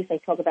about release, I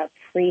talk about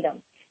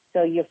freedom.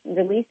 So your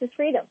release is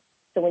freedom.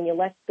 So when you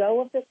let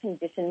go of the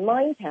conditioned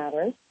mind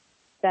patterns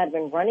that have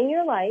been running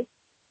your life,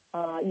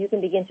 you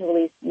can begin to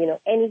release,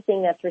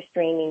 anything that's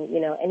restraining,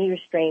 any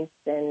restraints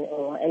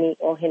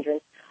or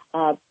hindrance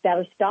that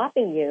are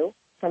stopping you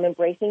from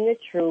embracing the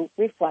true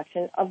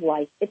reflection of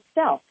life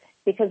itself.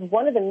 Because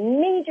one of the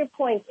major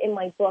points in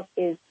my book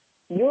is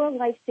your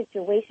life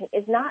situation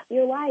is not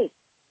your life.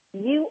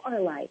 You are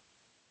life.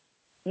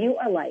 You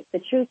are life. The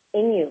truth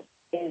in you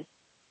is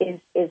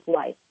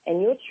life.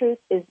 And your truth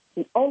is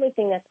the only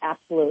thing that's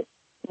absolute,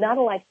 not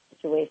a life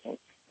situation.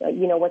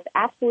 What's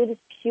absolute is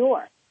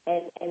pure.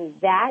 And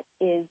that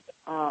is,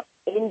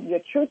 your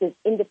truth is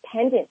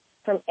independent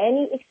from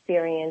any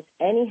experience,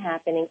 any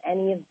happening,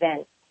 any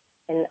event.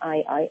 And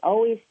I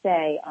always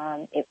say,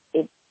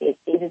 it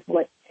is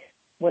what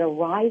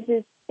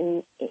arises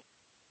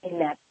in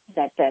that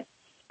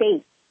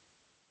space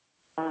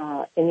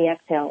in the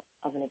exhale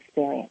of an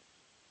experience.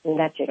 And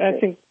that's your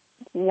truth.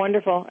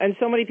 Wonderful. And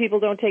so many people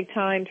don't take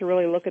time to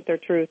really look at their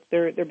truth.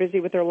 They're busy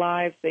with their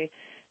lives. They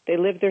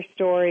live their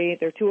story.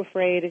 They're too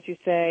afraid, as you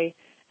say,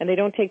 and they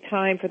don't take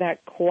time for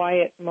that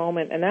quiet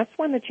moment. And that's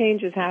when the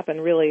changes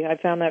happen, really. I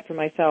found that for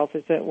myself,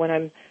 is that when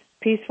I'm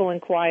peaceful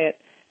and quiet,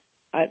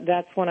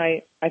 that's when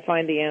I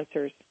find the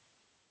answers.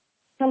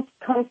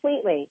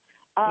 Completely.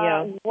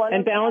 And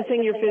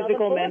balancing your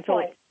physical,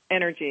 mental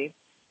energy.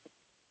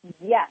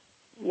 Yes.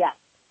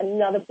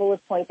 Another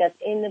bullet point that's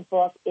in the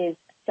book is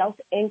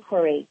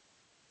self-inquiry,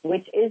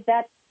 which is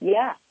that,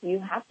 you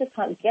have to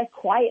get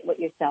quiet with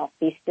yourself,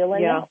 be still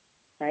and know,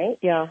 right?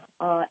 Yeah.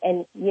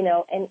 And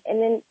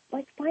then,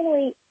 like,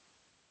 finally,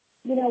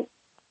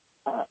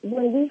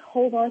 when we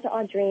hold on to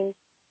our dreams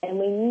and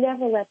we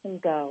never let them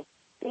go,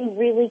 they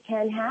really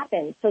can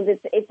happen. So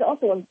it's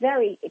also a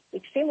very,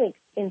 extremely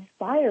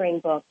inspiring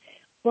book,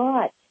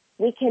 but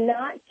we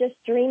cannot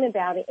just dream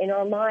about it in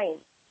our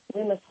minds.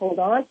 We must hold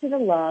on to the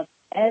love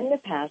and the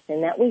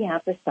passion that we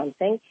have for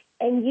something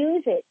and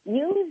use it.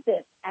 Use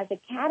this as a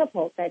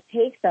catapult that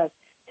takes us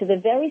to the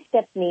very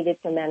steps needed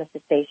for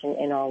manifestation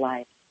in our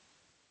lives.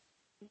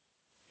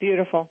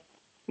 Beautiful.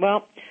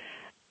 Well,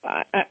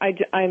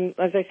 I'm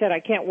as I said, I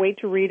can't wait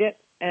to read it.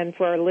 And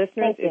for our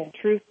listeners, it's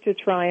Truth to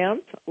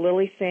Triumph,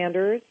 Lily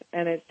Sanders,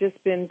 and it's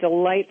just been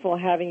delightful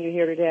having you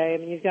here today. I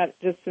mean, you've got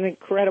just an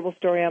incredible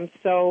story. I'm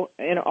so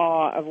in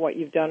awe of what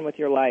you've done with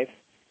your life.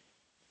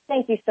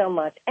 Thank you so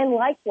much. And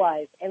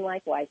likewise. And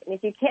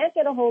if you can't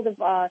get a hold of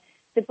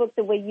the book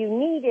the way you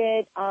need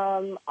it,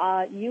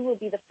 you will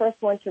be the first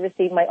one to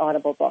receive my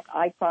Audible book.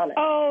 I promise.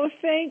 Oh,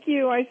 thank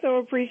you. I so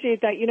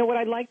appreciate that. You know what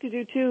I'd like to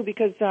do too,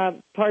 because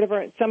some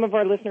of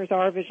our listeners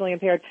are visually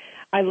impaired.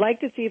 I'd like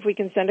to see if we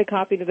can send a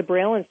copy to the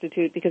Braille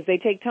Institute, because they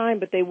take time,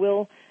 but they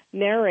will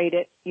narrate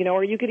it.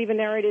 Or you could even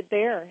narrate it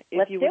there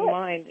if you wouldn't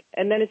mind.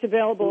 And then it's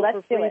available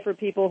for free for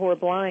people who are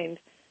blind,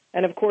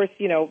 and of course,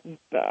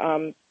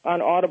 on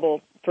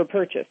Audible for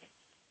purchase.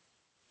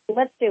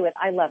 Let's do it.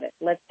 I love it.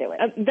 Let's do it.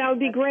 That would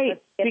be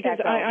great, because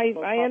I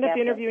end up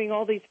interviewing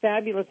all these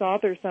fabulous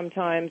authors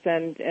sometimes,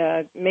 and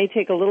it may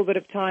take a little bit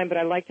of time, but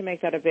I like to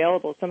make that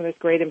available, some of this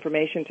great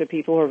information to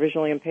people who are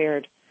visually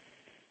impaired.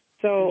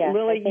 So, yes,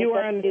 Lily, you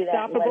are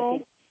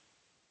unstoppable.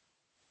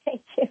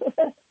 Thank you.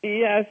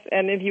 Yes,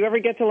 and if you ever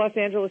get to Los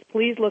Angeles,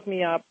 please look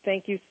me up.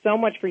 Thank you so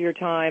much for your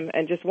time.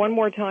 And just one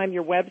more time,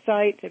 your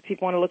website, if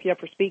people want to look you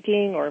up for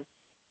speaking or...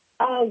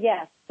 Oh,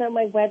 yes. So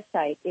my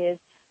website is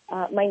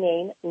my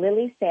name,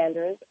 Lily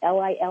Sanders,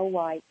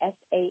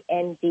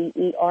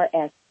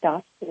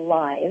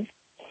 LilYSanders.live.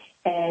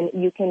 And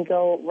you can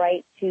go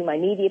right to my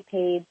media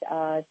page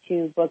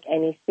to book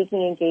any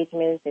speaking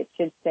engagements. It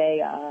should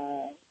say,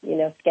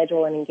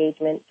 schedule an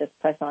engagement. Just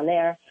press on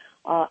there.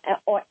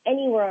 Or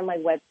anywhere on my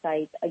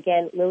website.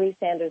 Again,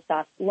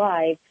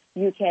 LilySanders.live.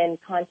 You can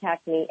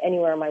contact me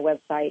anywhere on my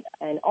website.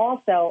 And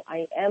also,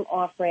 I am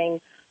offering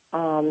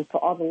for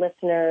all the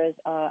listeners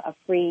a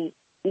free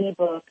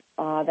ebook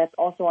that's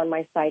also on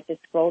my site.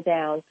 Just scroll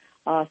down.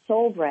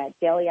 Soul Bread,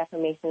 Daily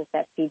Affirmations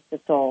That Feeds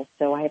the Soul.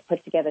 So I have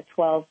put together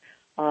 12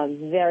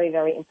 very,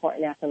 very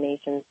important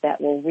affirmations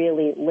that will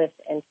really lift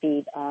and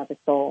feed the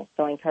soul.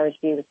 So I encourage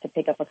viewers to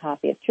pick up a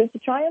copy of Truth to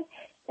Triumph,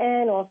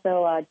 and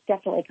also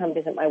definitely come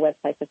visit my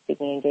website for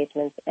speaking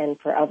engagements and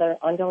for other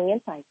ongoing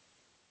insights.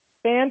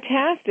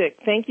 Fantastic.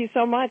 Thank you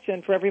so much.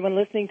 And for everyone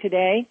listening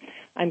today,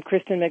 I'm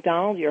Kristen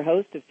McDonald, your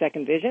host of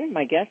Second Vision,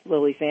 my guest,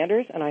 Lily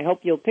Sanders, and I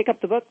hope you'll pick up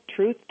the book,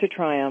 Truth to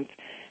Triumph,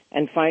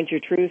 and find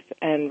your truth.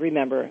 And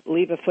remember,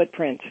 leave a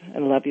footprint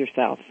and love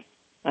yourself.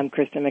 I'm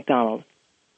Kristen McDonald.